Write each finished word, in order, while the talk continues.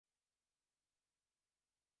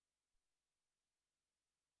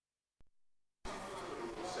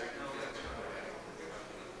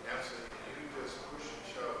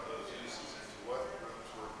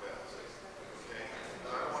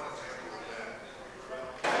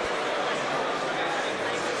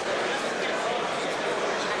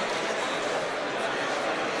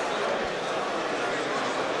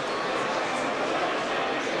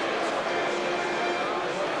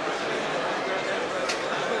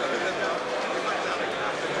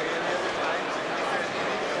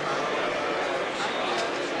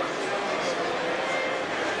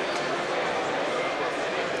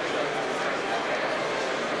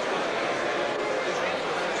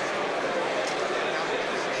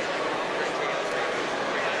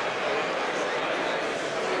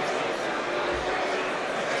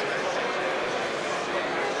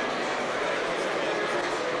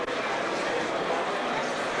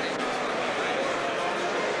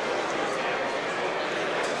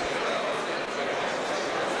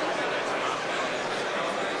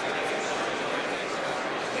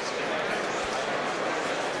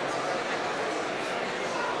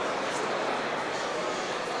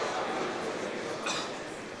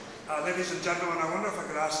Ladies and gentlemen, I wonder if I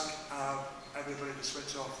could ask everybody to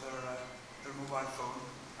switch off their mobile phone.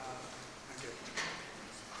 Thank you.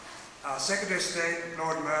 Secretary of State,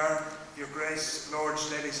 Lord Mayor, Your Grace, Lords,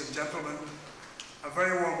 ladies and gentlemen, a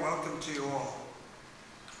very warm welcome to you all.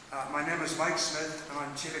 My name is Mike Smith and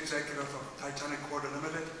I'm Chief Executive of Titanic Quarter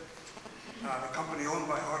Limited, a company owned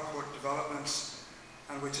by Harcourt Developments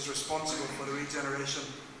and which is responsible for the regeneration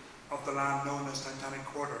of the land known as Titanic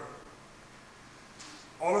Quarter.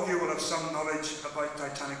 All of you will have some knowledge about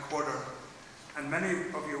Titanic Quarter, and many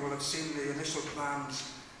of you will have seen the initial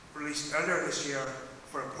plans released earlier this year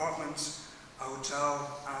for apartments, a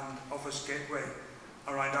hotel and office gateway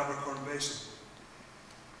around Abercorn Basin.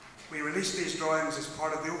 We released these drawings as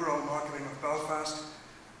part of the overall marketing of Belfast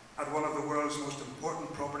at one of the world's most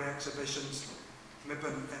important property exhibitions,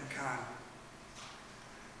 MIPIM in Cannes.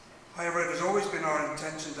 However, it has always been our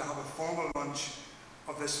intention to have a formal launch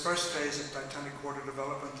of this first phase of Titanic Quarter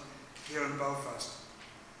development here in Belfast.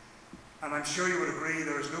 And I'm sure you would agree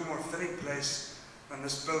there is no more fitting place than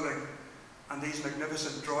this building and these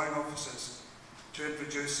magnificent drawing offices to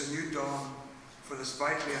introduce a new dawn for this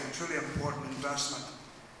vitally and truly important investment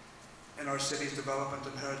in our city's development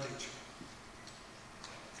and heritage.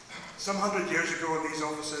 Some 100 years ago in these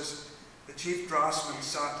offices, the chief draftsman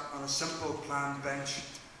sat on a simple plan bench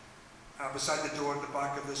beside the door at the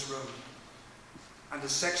back of this room, and the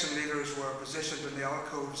section leaders were positioned in the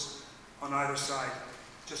alcoves on either side,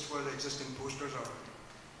 just where the existing posters are.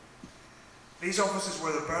 These offices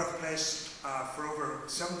were the birthplace for over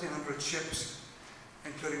 1,700 ships,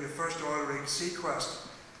 including the first oil rig Seaquest,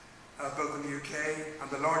 built in the UK, and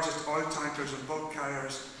the largest oil tankers and bulk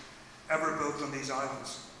carriers ever built on these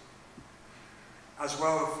islands, as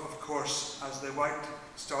well, of course, as the White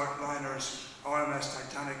Star liners RMS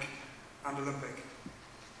Titanic and Olympic.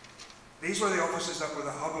 These were the offices that were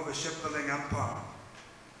the hub of a shipbuilding empire,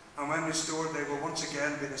 and when restored they will once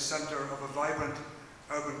again be the centre of a vibrant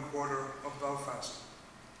urban quarter of Belfast.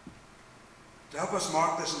 To help us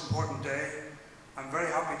mark this important day, I'm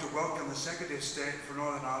very happy to welcome the Secretary of State for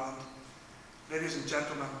Northern Ireland, ladies and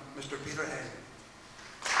gentlemen, Mr. Peter Hay.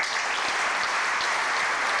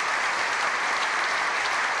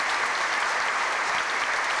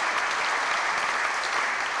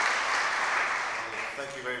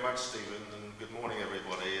 Thank you very much, Stephen, and good morning,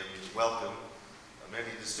 everybody, and welcome. Many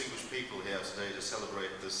distinguished people here today to celebrate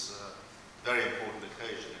this very important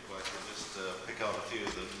occasion. If I could just pick out a few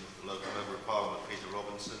of them: the local Member of Parliament, Peter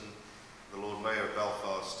Robinson, the Lord Mayor of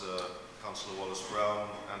Belfast, Councillor Wallace-Brown,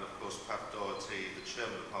 and of course Pat Doherty, the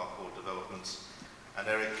Chairman of Harcourt Developments, and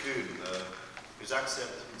Eric Kuhn, whose accent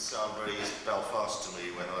didn't sound very East Belfast to me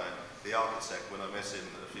the architect, when I met him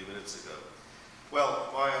a few minutes ago.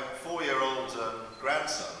 Well, my 4-year-old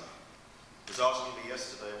grandson was asking me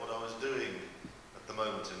yesterday what I was doing at the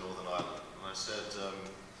moment in Northern Ireland, and I said,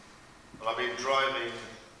 well, I've been driving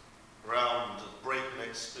around at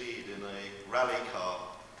breakneck speed in a rally car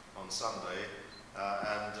on Sunday,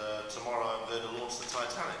 and tomorrow I'm going to launch the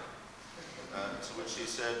Titanic. To which he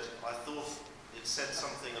said, I thought it said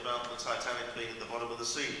something about the Titanic being at the bottom of the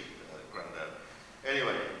sea, Grandad.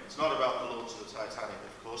 Anyway, it's not about the launch of the Titanic,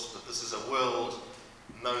 of course, but this is a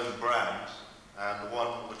world-known brand, and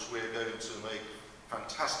one which we're going to make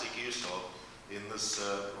fantastic use of in this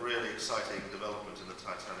really exciting development in the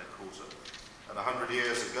Titanic Quarter. And 100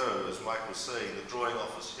 years ago, as Mike was saying, the drawing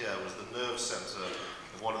office here was the nerve centre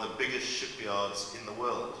of one of the biggest shipyards in the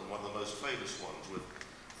world, and one of the most famous ones, with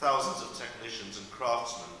thousands of technicians and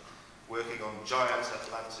craftsmen working on giant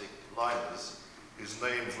Atlantic liners whose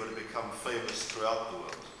names would have become famous throughout the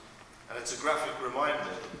world. And it's a graphic reminder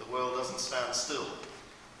that the world doesn't stand still,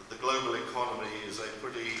 that the global economy is a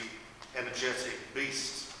pretty energetic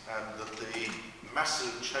beast, and that the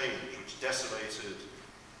massive change which decimated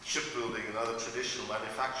shipbuilding and other traditional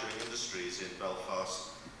manufacturing industries in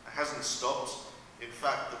Belfast hasn't stopped. In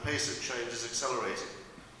fact, the pace of change is accelerating,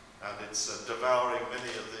 and it's devouring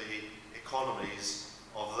many of the economies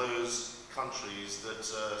of those countries that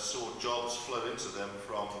saw jobs flow into them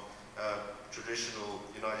from traditional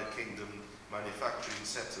United Kingdom manufacturing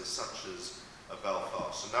centres such as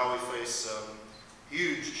Belfast. And now we face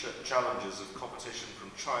huge challenges of competition from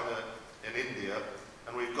China and India,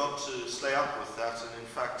 and we've got to stay up with that and in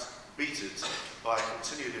fact beat it by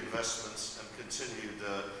continued investments and continued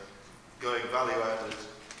going value-added,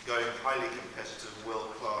 going highly competitive,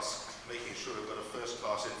 world-class, making sure we've got a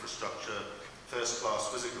first-class infrastructure, first-class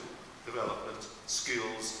physical development,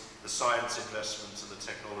 skills, the science investments and the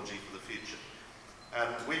technology for the future.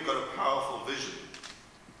 And we've got a powerful vision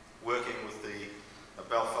working with the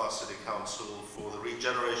Belfast City Council for the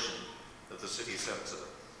regeneration of the city centre.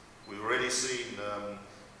 We've already seen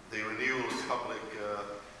the renewal of public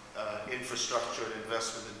infrastructure and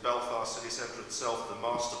investment in Belfast city centre itself, the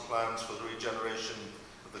master plans for the regeneration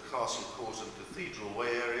of the Castle Court and Cathedral Way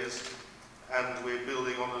areas, and we're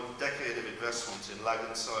building on a decade of investment in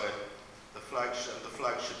Laganside, the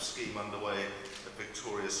flagship scheme underway at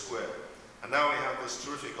Victoria Square. And now we have this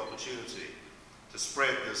terrific opportunity to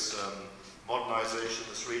spread this modernisation,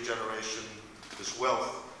 this regeneration, this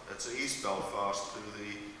wealth to East Belfast through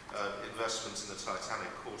the investments in the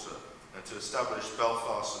Titanic Quarter, and to establish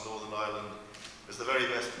Belfast and Northern Ireland as the very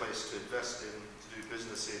best place to invest in, to do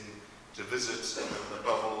business in, to visit, and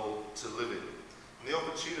above all, to live in. And the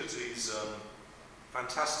opportunities,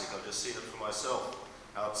 fantastic. I've just seen it for myself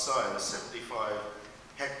outside, a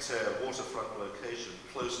 75-hectare waterfront location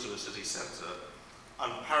close to a city centre,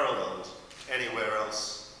 unparalleled anywhere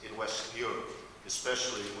else in Western Europe,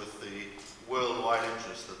 especially with the worldwide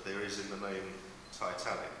interest that there is in the name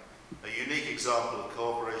Titanic. A unique example of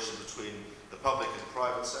cooperation between the public and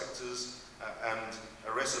private sectors, and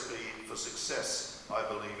a recipe for success, I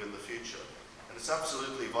believe, in the future. And it's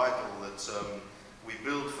absolutely vital that we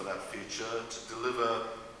build for that future to deliver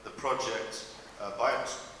the project by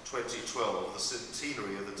 2012, the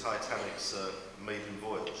centenary of the Titanic's maiden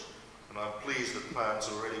voyage. And I'm pleased that plans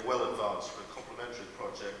are already well advanced for a complementary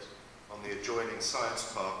project on the adjoining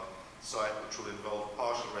Science Park site, which will involve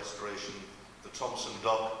partial restoration of the Thompson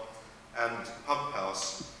Dock and pump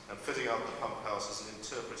house, and fitting out the pump house as an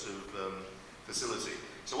interpretive facility.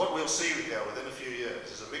 So what we'll see here within a few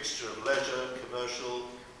years is a mixture of leisure, commercial,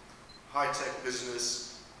 high-tech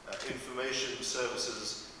business, information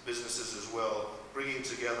services, businesses as well, bringing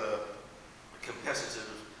together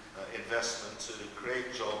competitive investment to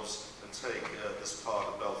create jobs and take this part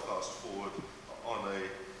of Belfast forward on a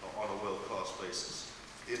world-class basis.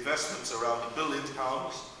 The investments around £1 billion,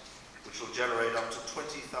 which will generate up to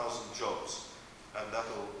 20,000 jobs, and that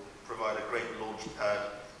will provide a great launch pad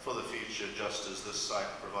for the future, just as this site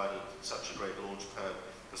provided such a great launch pad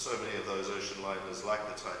for so many of those ocean liners like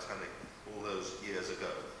the Titanic all those years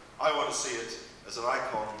ago. I want to see it as an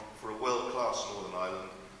icon for a world-class Northern Ireland,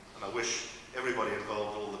 and I wish everybody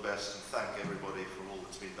involved all the best and thank everybody for all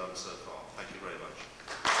that's been done so far. Thank you very much.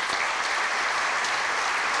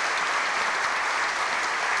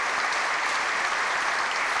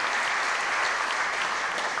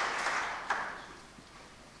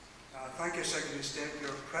 Thank you, Secretary of State.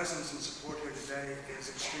 Your presence and support here today is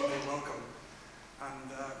extremely welcome,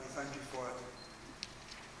 and we thank you for it.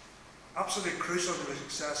 Absolutely crucial to the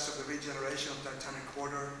success of the regeneration of Titanic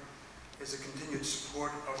Quarter is the continued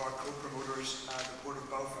support of our co-promoters at the Port of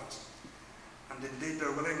Belfast, and indeed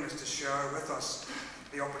their willingness to share with us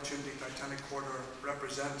the opportunity Titanic Quarter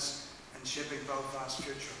represents in shaping Belfast's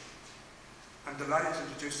future. I'm delighted to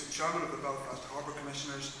introduce the Chairman of the Belfast Harbour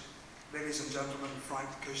Commissioners, ladies and gentlemen, Frank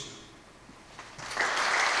Kushner.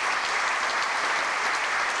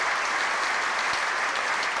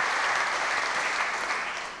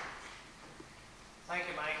 Thank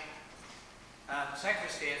you, Mike. Secretary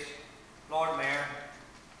of State, Lord Mayor,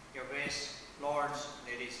 Your Grace, Lords,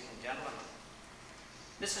 ladies and gentlemen.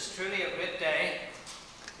 This is truly a great day,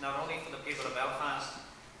 not only for the people of Belfast,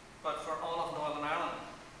 but for all of Northern Ireland.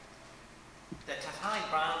 The Titanic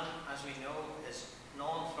brand, as we know, is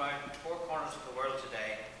known throughout 4 corners of the world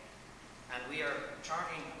today, and we are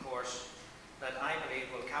charting a course that I believe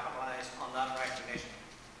will capitalise on that recognition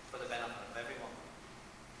for the benefit of everyone.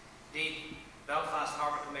 Indeed, Belfast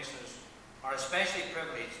Harbour Commissioners are especially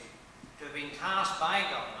privileged to have been tasked by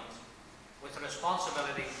government with the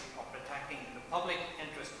responsibility of protecting the public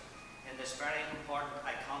interest in this very important,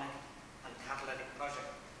 iconic and catalytic project.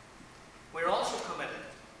 We are also committed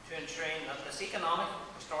to ensuring that this economic,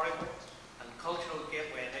 historical and cultural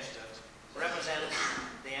gateway initiative represents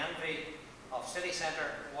the envy of city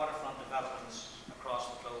centre waterfront developments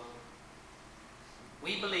across the globe.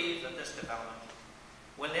 We believe that this development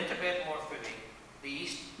will integrate more fully the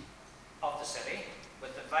east of the city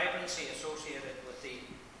with the vibrancy associated with the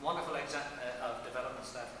wonderful of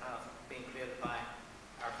developments that have been created by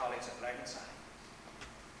our colleagues at Laganside.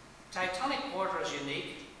 Titanic Quarter is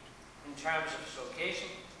unique in terms of its location,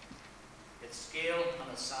 its scale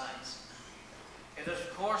and its size. It is,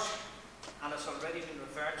 of course, and it's already been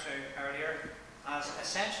referred to earlier, as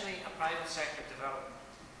essentially a private sector development.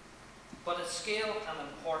 But its scale and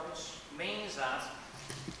importance means that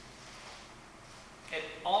it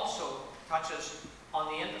also touches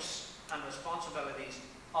on the interests and responsibilities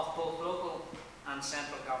of both local and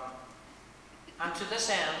central government. And to this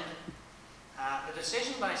end, the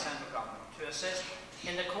decision by central government to assist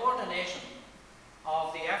in the coordination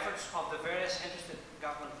of the efforts of the various interested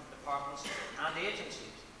government departments and agencies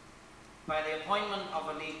by the appointment of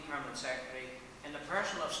a lead permanent secretary in the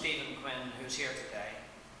person of Stephen Quinn, who's here today,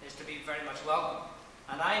 is to be very much welcome.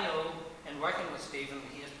 And I know, in working with Stephen,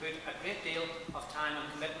 he has put a great deal of time and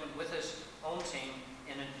commitment with his own team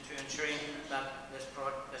to ensuring that this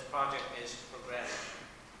project is progressing.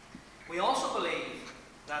 We also believe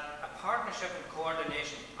that a partnership and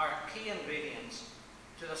coordination are key ingredients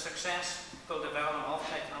to the successful development of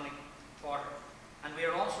Titanic Quarter. And we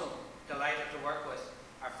are also delighted to work with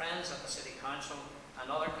our friends at the City Council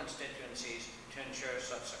and other constituencies to ensure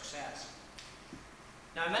such success.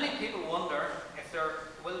 Now, many people wonder if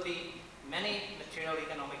there will be many material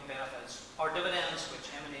economic benefits or dividends which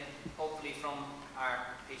emanate, hopefully, from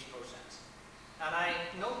our peace process. And I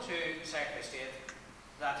note to Secretary of State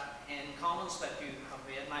that in comments that you have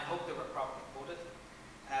made, and I hope they were properly quoted,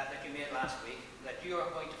 that you made last week, that you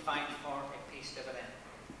are going to fight for a peace dividend.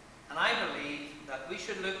 And I believe that we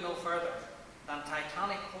should look no further than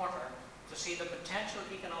Titanic Quarter to see the potential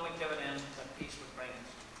economic dividend that peace would bring us.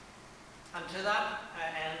 And to that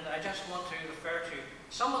end, I just want to refer to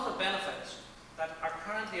some of the benefits that are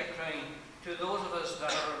currently accruing to those of us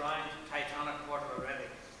that are around Titanic Quarter already.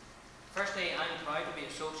 Firstly, I'm proud to be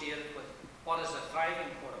associated with what is a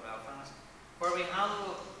thriving port of Belfast, where we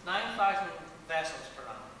handle 9,000 vessels per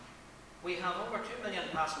annum. We have over 2 million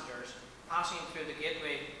passengers passing through the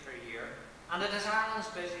gateway per year, and it is Ireland's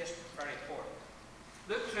busiest ferry port.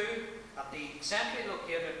 Look too at the centrally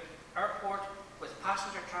located airport with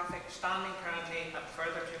passenger traffic standing currently at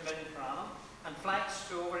further 2 million per annum and flights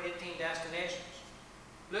to over 18 destinations.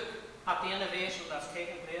 Look at the innovation that's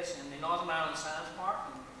taking place in the Northern Ireland Science Park,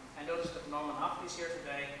 and I noticed that Norman Hoffley's here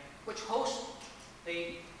today, which hosts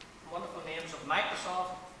the wonderful names of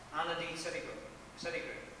Microsoft and indeed Citigroup.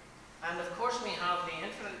 And of course we have the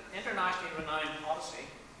internationally renowned Odyssey,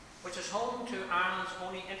 which is home to Ireland's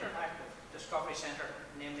only interactive discovery centre,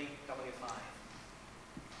 namely W5.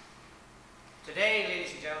 Today,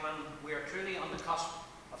 ladies and gentlemen, we are truly on the cusp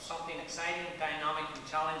of something exciting, dynamic and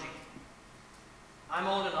challenging. I'm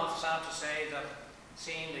old enough, sad to say, that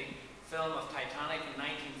seeing the film of Titanic in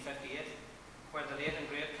 1958, where the late and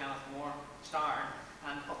great Kenneth More starred,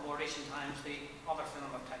 and of more recent times, the other film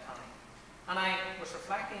of Titanic. And I was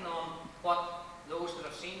reflecting on what those that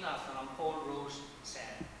have seen that film, Paul Rose,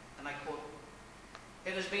 said, and I quote,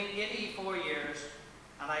 "It has been 84 years,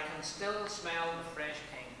 and I can still smell the fresh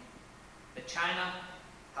paint. The china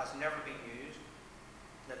has never been used.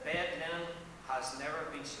 The bed linen has never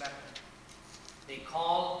been slept in. They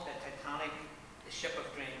call the Titanic the ship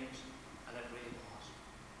of dreams, and it really was."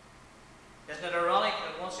 Isn't it ironic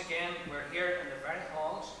that once again we're here in the very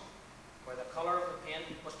halls where the colour of the paint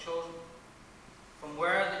was chosen, from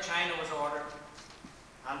where the china was ordered,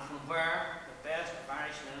 and from where the best of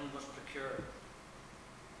Irish linen was procured?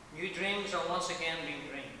 New dreams are once again being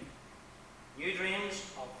dreamed. New dreams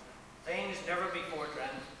of things never before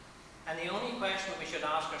dreamt. And the only question we should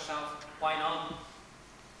ask ourselves, why not?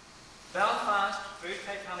 Belfast, through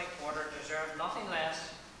Titanic Quarter, deserves nothing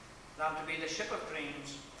less than to be the ship of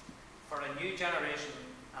dreams for a new generation,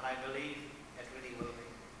 and I believe it really will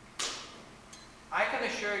be. I can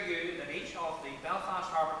assure you that each of the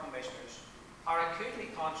Belfast Harbour Commissioners are acutely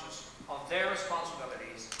conscious of their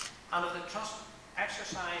responsibilities and of the trust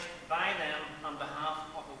exercised by them on behalf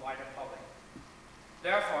of the wider public.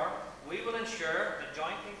 Therefore, we will ensure that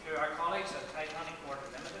jointly through our colleagues at Titanic Quarter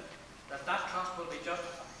Limited, that trust will be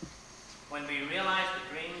justified when we realise the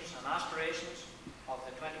dreams and aspirations of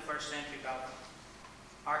the 21st century Belfast,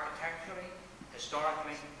 architecturally,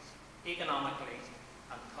 historically, economically,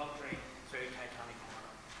 and culturally through Titanic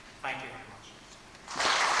Quarter. Thank you very much.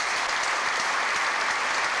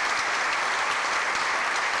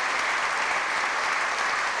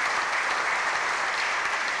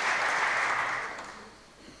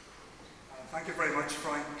 Thank you very much,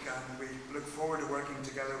 Frank, and we look forward to working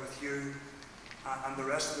together with you and the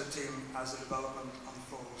rest of the team as the development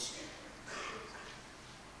unfolds.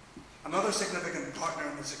 Another significant partner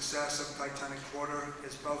in the success of Titanic Quarter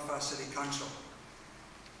is Belfast City Council.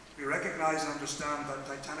 We recognise and understand that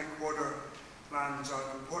Titanic Quarter lands are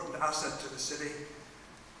an important asset to the city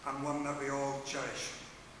and one that we all cherish.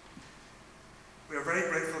 We are very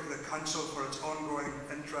grateful to the Council for its ongoing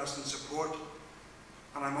interest and support,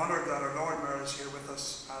 and I'm honoured that our Lord Mayor is here with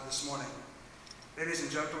us this morning. Ladies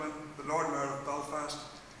and gentlemen, the Lord Mayor of Belfast,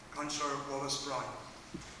 Councillor Wallace Brown.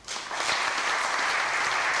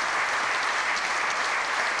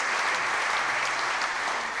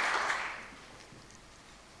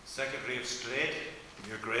 Secretary of State,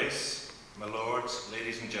 Your Grace, my Lords,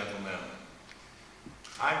 ladies and gentlemen,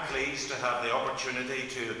 I'm pleased to have the opportunity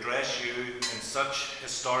to address you in such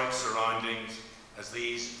historic surroundings as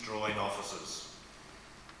these drawing offices.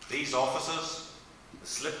 These offices, the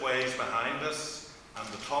slipways behind us, and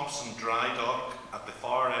the Thompson Dry Dock at the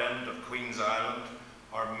far end of Queen's Island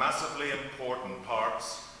are massively important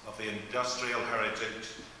parts of the industrial heritage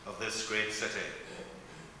of this great city.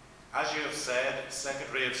 As you have said,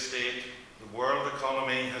 Secretary of State, the world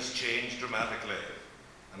economy has changed dramatically,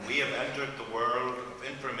 and we have entered the world of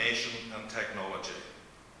information and technology.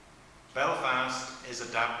 Belfast is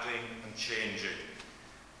adapting and changing,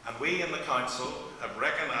 and we in the Council have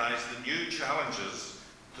recognised the new challenges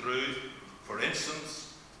through, for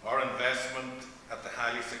instance, our investment at the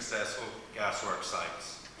highly successful gasworks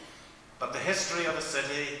sites. But the history of a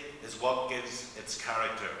city is what gives its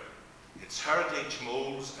character. Its heritage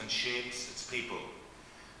moulds and shapes its people.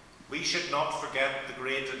 We should not forget the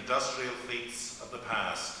great industrial feats of the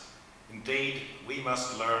past. Indeed, we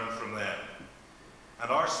must learn from them.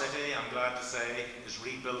 And our city, I'm glad to say, is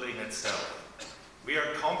rebuilding itself. We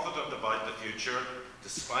are confident about the future,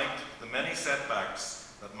 despite the many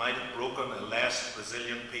setbacks that might have broken a less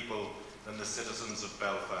resilient people than the citizens of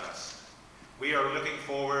Belfast. We are looking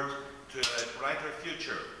forward to a brighter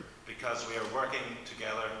future because we are working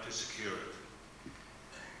together to secure it.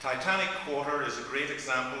 Titanic Quarter is a great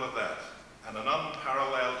example of that, and an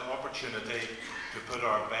unparalleled opportunity to put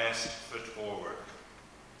our best foot forward.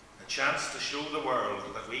 A chance to show the world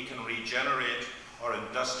that we can regenerate our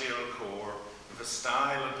industrial core with a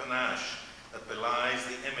style and panache that belies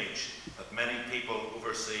the image that many people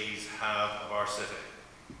overseas have of our city.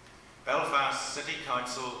 Belfast City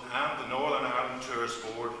Council and the Northern Ireland Tourist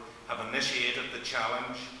Board have initiated the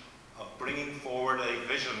challenge of bringing forward a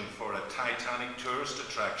vision for a Titanic tourist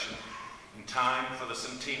attraction in time for the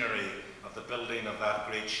centenary of the building of that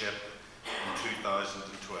great ship in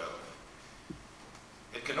 2012.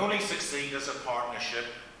 It can only succeed as a partnership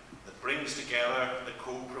that brings together the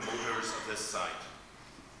co-promoters of this site: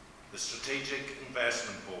 the Strategic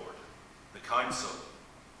Investment Board, the Council,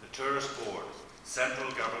 the Tourist Board,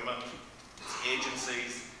 central government, its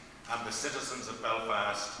agencies, and the citizens of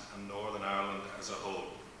Belfast and Northern Ireland as a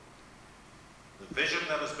whole. The vision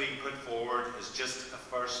that has been put forward is just a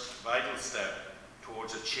first vital step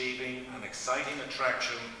towards achieving an exciting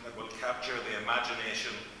attraction that will capture the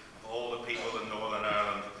imagination of all the people in Northern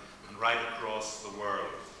Ireland and right across the world.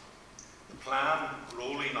 The plan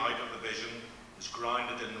rolling out of the vision is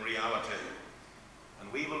grounded in reality,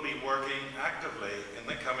 and we will be working actively in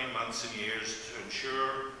the coming months and years to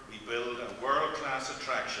ensure we build a world-class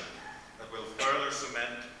attraction that will further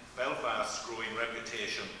cement Belfast's growing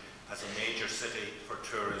reputation as a major city for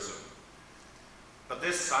tourism. But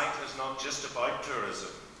this site is not just about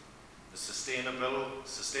tourism. The sustainable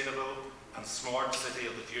and smart city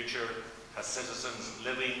of the future has citizens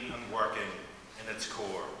living and working in its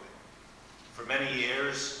core. For many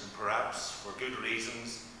years, and perhaps for good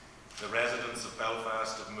reasons, the residents of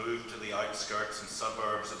Belfast have moved to the outskirts and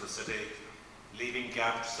suburbs of the city, leaving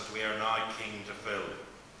gaps that we are now keen to fill.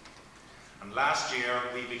 And last year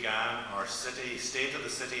we began our State of the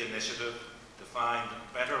City initiative to find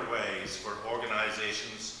better ways for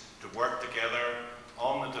organisations to work together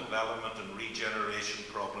on the development and regeneration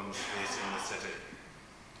problems facing the city.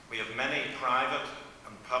 We have many private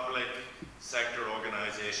and public sector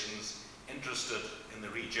organisations interested in the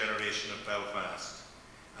regeneration of Belfast,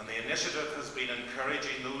 and the initiative has been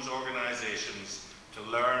encouraging those organisations to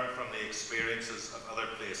learn from the experiences of other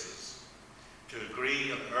places, to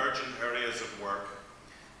agree on urgent areas of work,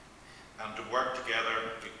 and to work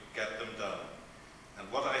together to get them done. And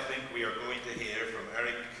what I think we are going to hear from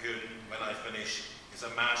Eric Kuhn when I finish is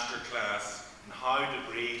a master class in how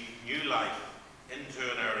to breathe new life into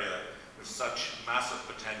an area with such massive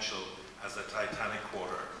potential as the Titanic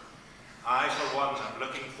Quarter. I, for one, am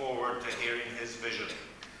looking forward to hearing his vision,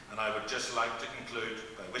 and I would just like to conclude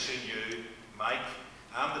by wishing you, Mike,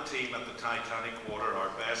 and the team at the Titanic Quarter our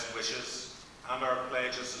best wishes and our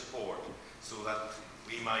pledge of support so that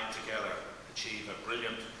we might together achieve a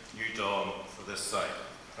brilliant new dawn for this site.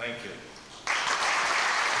 Thank you.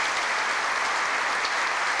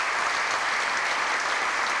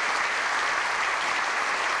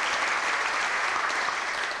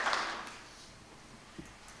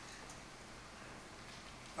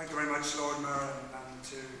 Thank you very much, Lord Mayor, and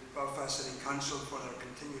to Belfast City Council for their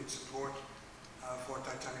continued support for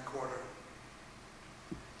Titanic Quarter.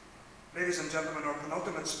 Ladies and gentlemen, our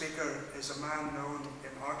penultimate speaker is a man known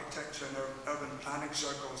in architecture and urban planning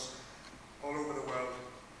circles all over the world.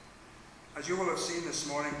 As you will have seen this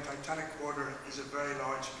morning, Titanic Quarter is a very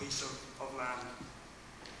large piece of land.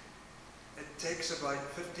 It takes about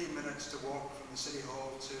 15 minutes to walk from the City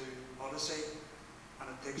Hall to Odyssey, and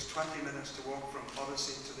it takes 20 minutes to walk from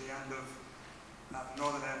Odyssey to the end of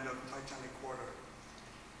northern end of Titanic Quarter.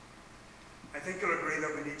 I think you'll agree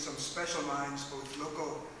that we need some special minds, both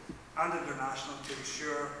local and international, to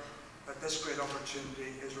ensure that this great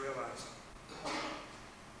opportunity is realised.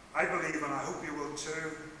 I believe, and I hope you will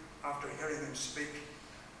too, after hearing him speak,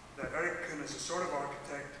 that Eric Kuhn is the sort of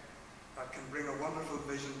architect that can bring a wonderful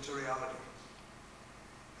vision to reality.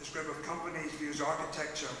 This group of companies views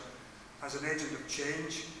architecture as an agent of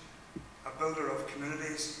change, a builder of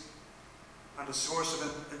communities, and a source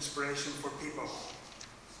of inspiration for people.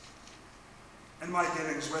 In my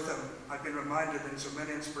dealings with him, I've been reminded in so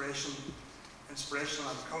many inspirational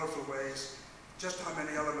and colourful ways just how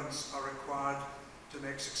many elements are required to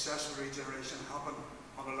make successful regeneration happen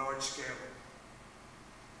on a large scale.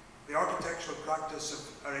 The architectural practice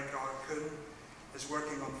of Eric R. Kuhn is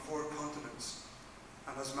working on 4 continents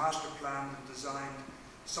and has master planned and designed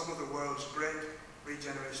some of the world's great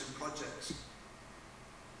regeneration projects,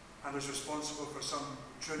 and is responsible for some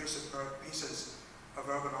truly superb pieces of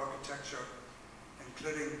urban architecture,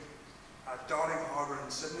 including Darling Harbour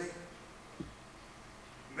in Sydney,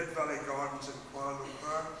 Mid-Valley Gardens in Kuala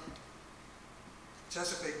Lumpur,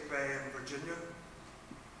 Chesapeake Bay in Virginia,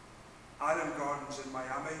 Island Gardens in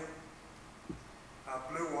Miami,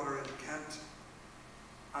 Blue Water in Kent,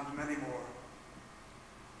 and many more.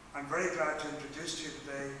 I'm very glad to introduce to you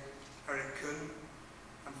today Eric Kuhn,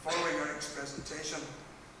 and following Eric's presentation,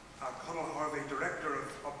 Conal Harvey, Director of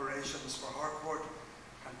Operations for Harcourt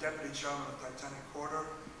and Deputy Chairman of Titanic Quarter,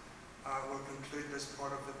 will conclude this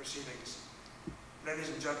part of the proceedings. Ladies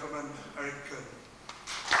and gentlemen, Eric Kuhn.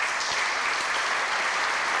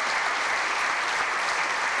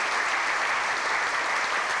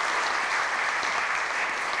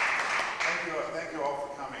 Thank you all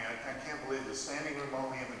for coming. I can't believe the standing room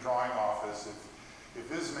only in the drawing office. If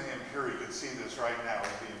Ismay and Puri could see this right now, it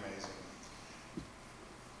would be amazing.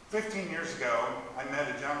 15 years ago, I met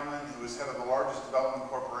a gentleman who was head of the largest development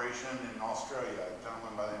corporation in Australia, a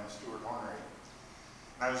gentleman by the name of Stuart Hornery.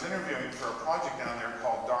 And I was interviewing for a project down there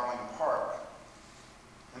called Darling Park.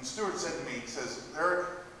 And Stuart said to me, he says, Eric,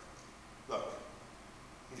 look,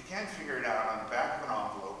 if you can't figure it out on the back of an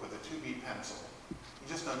envelope with a 2B pencil, you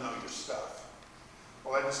just don't know your stuff.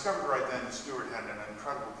 Well, I discovered right then that Stuart had an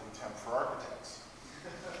incredible contempt for architects.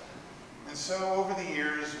 And so over the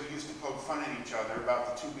years, we used to poke fun at each other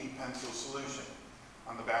about the 2B pencil solution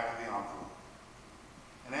on the back of the envelope.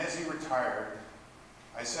 And as he retired,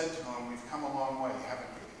 I said to him, we've come a long way, haven't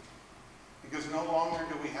we? Because no longer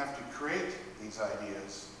do we have to create these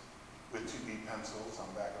ideas with 2B pencils on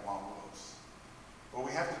the back of envelopes, but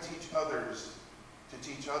we have to teach others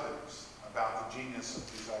about the genius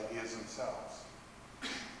of these ideas themselves.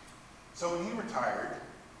 So when he retired,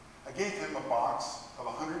 I gave him a box of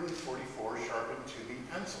 144 sharpened 2B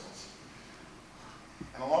pencils.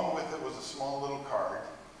 And along with it was a small little card,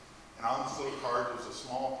 and on this little card was a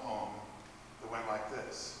small poem that went like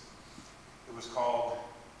this. It was called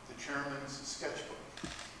The Chairman's Sketchbook,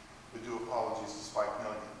 with due apologies to Spike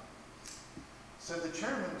Milligan. Said the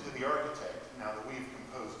chairman to the architect, now that we've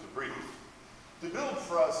composed a brief, to build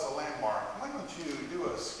for us a landmark, why don't you do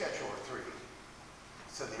a sketch or 3?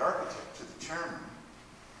 Said the architect to the chairman,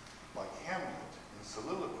 like Hamlet in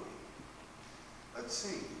soliloquy, let's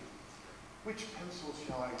see, which pencil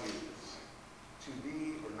shall I use? To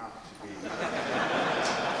be or not to be?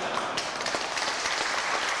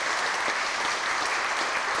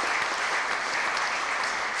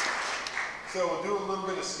 So we'll do a little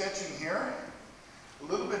bit of sketching here, a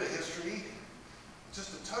little bit of history,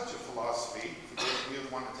 just a touch of philosophy, for those of you who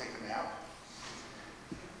want to take a nap,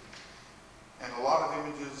 and a lot of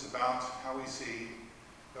images about how we see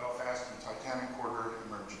Belfast and Titanic Quarter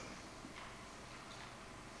emerging.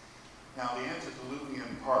 Now, the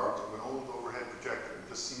antediluvian part of an old overhead projector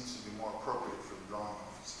just seems to be more appropriate for the drawing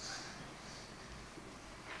offices.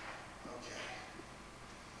 Okay.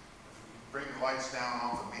 If we bring the lights down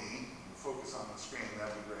off of me and focus on the screen,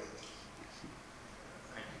 that'd be great.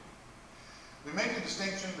 Thank you. We make a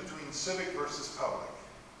distinction between civic versus public.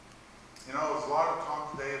 You know, there's a lot of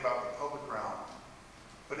talk today about the public realm,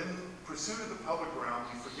 but in pursuit of the public realm,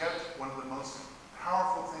 you forget one of the most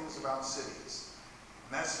powerful things about cities,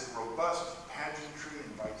 and that's the robust pageantry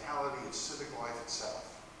and vitality of civic life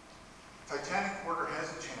itself. Titanic Quarter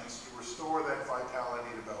has a chance to restore that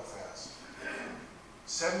vitality to Belfast.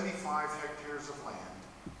 75 hectares of land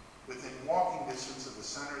within walking distance of the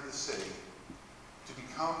center of the city to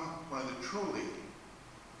become one of the truly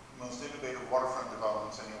most innovative waterfront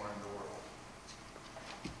developments anywhere in the world.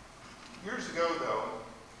 Years ago, though,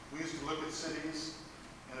 we used to look at cities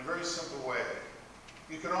in a very simple way.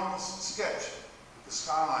 You could almost sketch the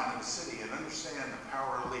skyline of a city and understand the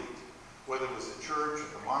power elite whether it was the church or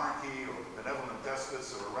the monarchy or the benevolent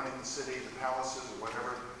despots that were running the city, the palaces or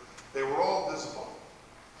whatever, they were all visible.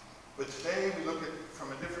 But today we look at it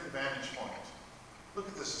from a different vantage point. Look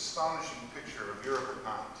at this astonishing picture of Europe at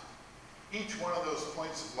night. Each one of those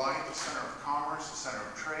points of light, a center of commerce, a center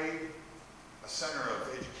of trade, a center of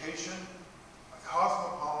education, a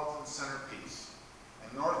cosmopolitan centerpiece.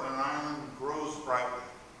 And Northern Ireland grows brightly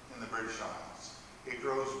in the British Isles. It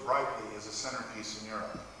grows brightly as a centerpiece in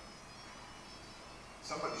Europe.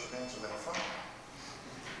 Somebody should answer that phone.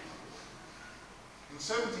 In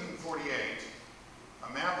 1748,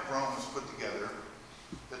 a map of Rome was put together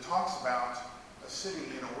that talks about a city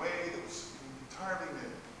in a way that was entirely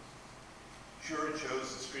new. Sure, it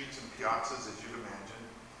shows the streets and piazzas, as you'd imagine,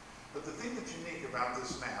 but the thing that's unique about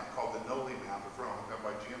this map, called the Noli map of Rome, done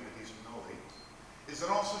by Giambattista Noli, is it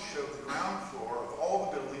also showed the ground floor of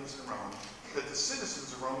all the buildings in Rome that the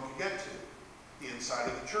citizens of Rome could get to. The inside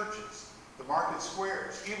of the churches, the market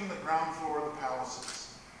squares, even the ground floor of the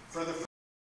palaces. For the